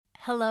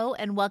Hello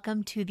and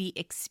welcome to the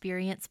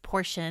experience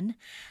portion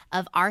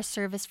of our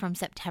service from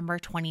September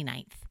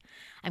 29th.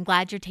 I'm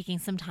glad you're taking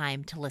some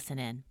time to listen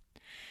in.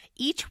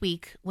 Each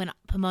week when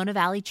Pomona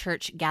Valley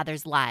Church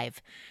gathers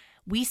live,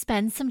 we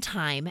spend some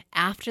time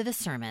after the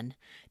sermon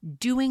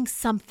doing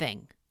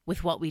something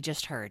with what we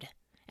just heard.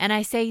 And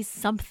I say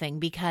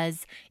something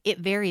because it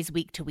varies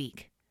week to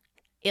week.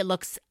 It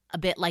looks a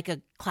bit like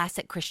a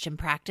classic Christian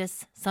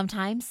practice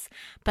sometimes,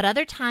 but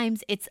other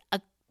times it's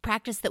a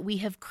practice that we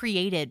have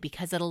created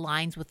because it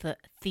aligns with the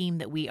theme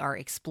that we are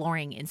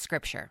exploring in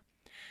Scripture.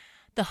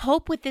 The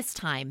hope with this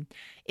time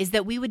is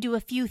that we would do a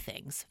few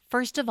things.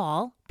 First of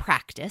all,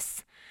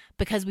 practice,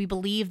 because we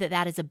believe that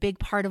that is a big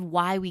part of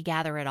why we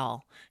gather at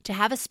all, to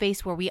have a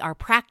space where we are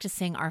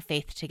practicing our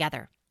faith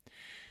together.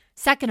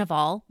 Second of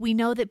all, we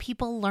know that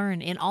people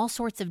learn in all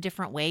sorts of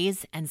different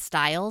ways and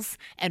styles,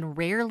 and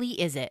rarely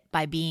is it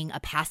by being a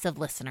passive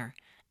listener.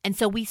 And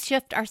so we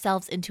shift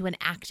ourselves into an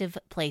active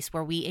place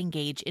where we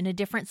engage in a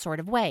different sort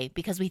of way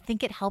because we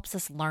think it helps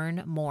us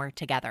learn more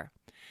together.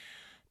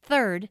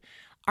 Third,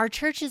 our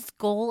church's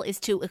goal is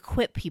to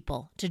equip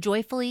people to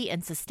joyfully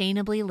and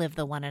sustainably live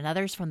the one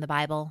another's from the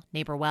Bible,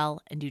 neighbor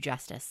well, and do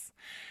justice.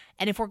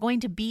 And if we're going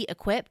to be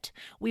equipped,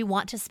 we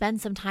want to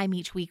spend some time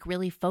each week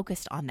really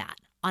focused on that,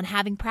 on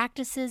having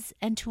practices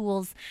and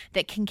tools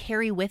that can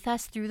carry with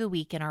us through the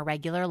week in our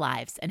regular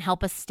lives and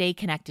help us stay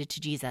connected to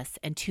Jesus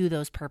and to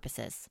those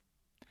purposes.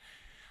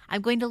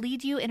 I'm going to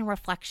lead you in a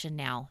reflection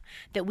now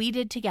that we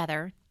did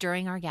together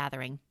during our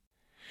gathering.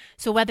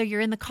 So whether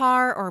you're in the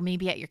car or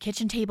maybe at your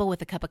kitchen table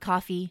with a cup of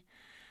coffee,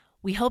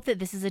 we hope that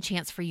this is a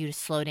chance for you to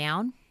slow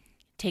down,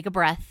 take a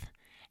breath,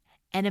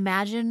 and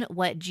imagine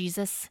what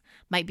Jesus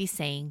might be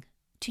saying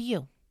to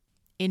you.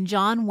 In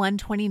John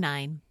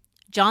 1:29,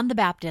 John the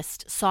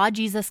Baptist saw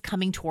Jesus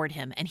coming toward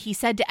him, and he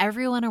said to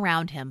everyone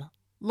around him,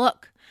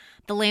 "Look,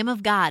 the Lamb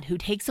of God who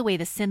takes away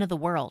the sin of the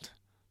world."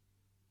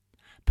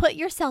 Put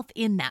yourself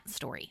in that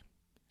story.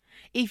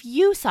 If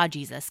you saw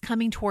Jesus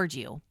coming toward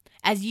you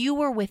as you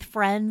were with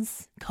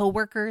friends,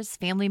 coworkers,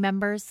 family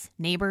members,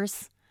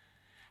 neighbors,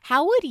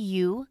 how would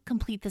you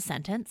complete the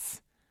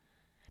sentence?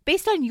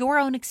 Based on your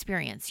own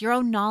experience, your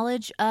own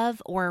knowledge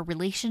of or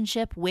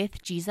relationship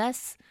with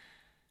Jesus,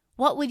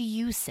 what would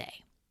you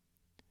say?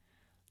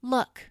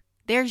 Look,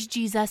 there's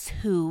Jesus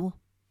who,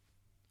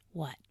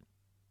 what?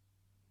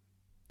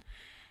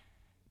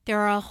 There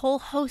are a whole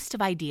host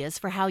of ideas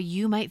for how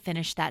you might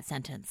finish that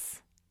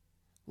sentence.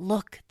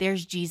 Look,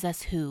 there's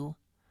Jesus who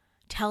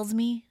tells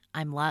me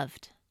I'm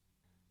loved.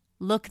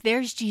 Look,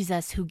 there's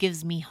Jesus who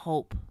gives me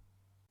hope,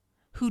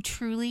 who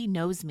truly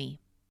knows me,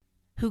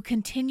 who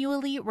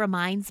continually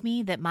reminds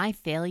me that my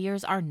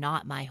failures are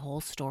not my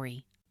whole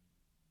story.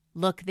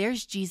 Look,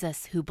 there's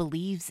Jesus who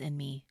believes in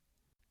me.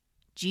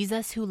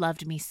 Jesus who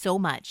loved me so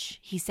much,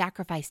 he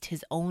sacrificed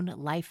his own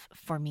life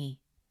for me.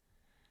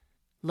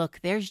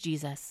 Look, there's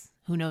Jesus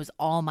who knows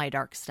all my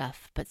dark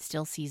stuff, but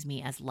still sees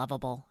me as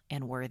lovable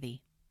and worthy,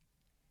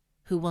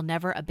 who will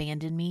never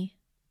abandon me,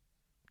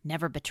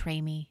 never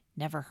betray me,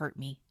 never hurt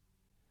me.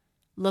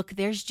 Look,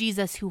 there's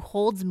Jesus who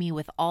holds me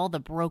with all the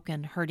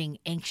broken, hurting,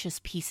 anxious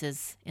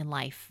pieces in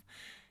life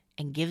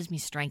and gives me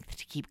strength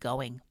to keep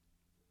going,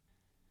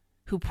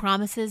 who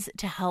promises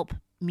to help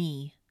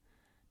me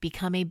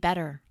become a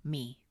better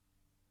me,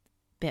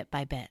 bit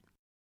by bit.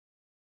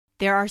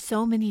 There are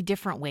so many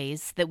different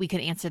ways that we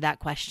could answer that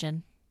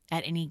question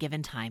at any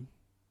given time.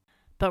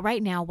 But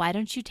right now, why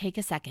don't you take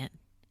a second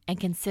and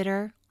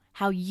consider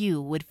how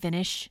you would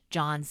finish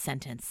John's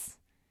sentence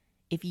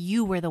if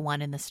you were the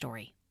one in the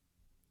story.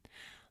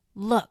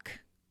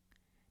 Look,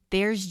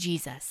 there's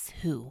Jesus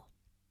who.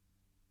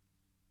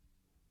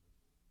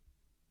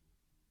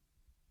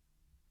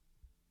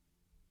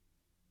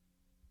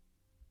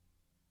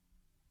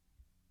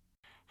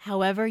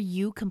 However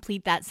you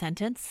complete that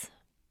sentence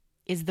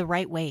is the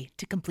right way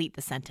to complete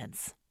the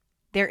sentence.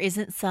 There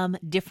isn't some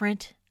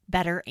different,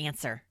 better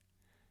answer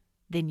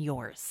than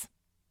yours.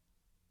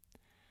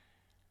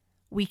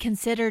 We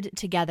considered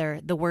together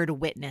the word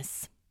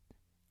witness,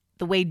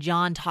 the way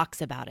John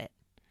talks about it,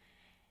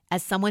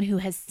 as someone who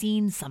has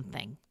seen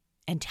something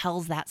and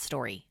tells that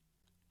story.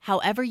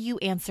 However you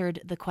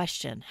answered the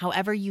question,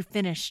 however you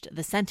finished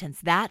the sentence,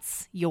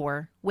 that's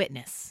your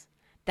witness.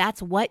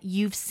 That's what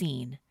you've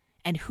seen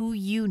and who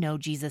you know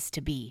Jesus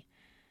to be.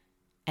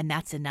 And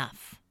that's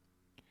enough.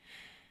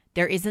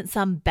 There isn't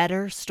some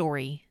better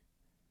story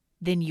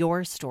than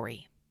your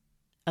story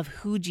of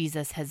who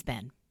Jesus has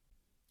been.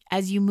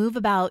 As you move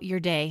about your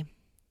day,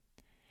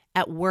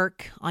 at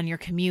work, on your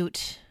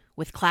commute,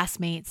 with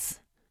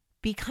classmates,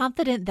 be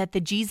confident that the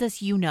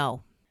Jesus you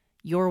know,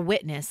 your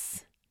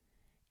witness,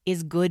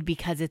 is good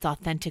because it's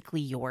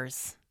authentically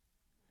yours,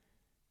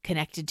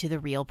 connected to the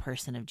real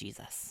person of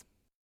Jesus.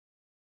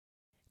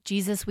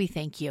 Jesus, we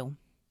thank you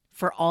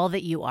for all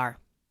that you are,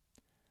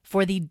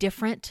 for the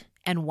different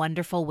and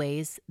wonderful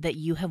ways that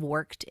you have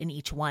worked in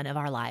each one of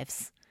our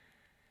lives.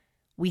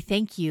 We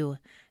thank you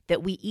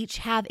that we each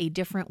have a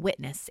different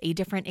witness, a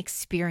different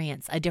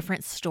experience, a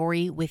different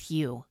story with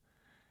you,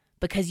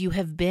 because you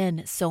have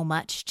been so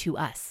much to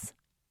us.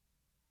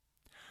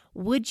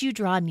 would you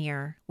draw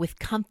near with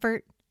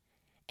comfort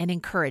and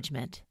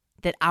encouragement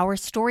that our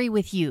story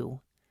with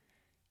you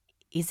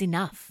is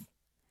enough.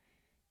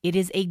 It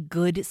is a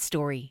good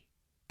story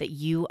that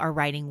you are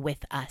writing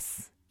with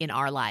us in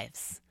our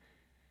lives.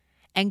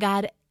 And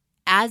God,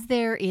 as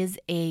there is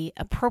an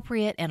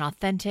appropriate and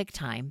authentic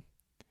time,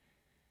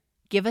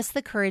 give us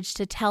the courage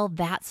to tell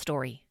that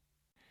story.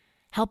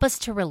 Help us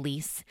to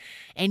release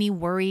any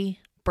worry,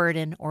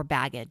 burden, or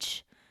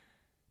baggage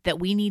that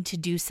we need to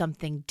do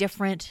something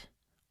different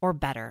or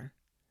better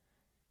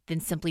than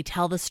simply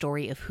tell the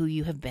story of who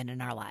you have been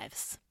in our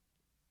lives.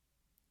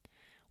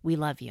 We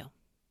love you.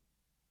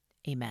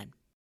 Amen.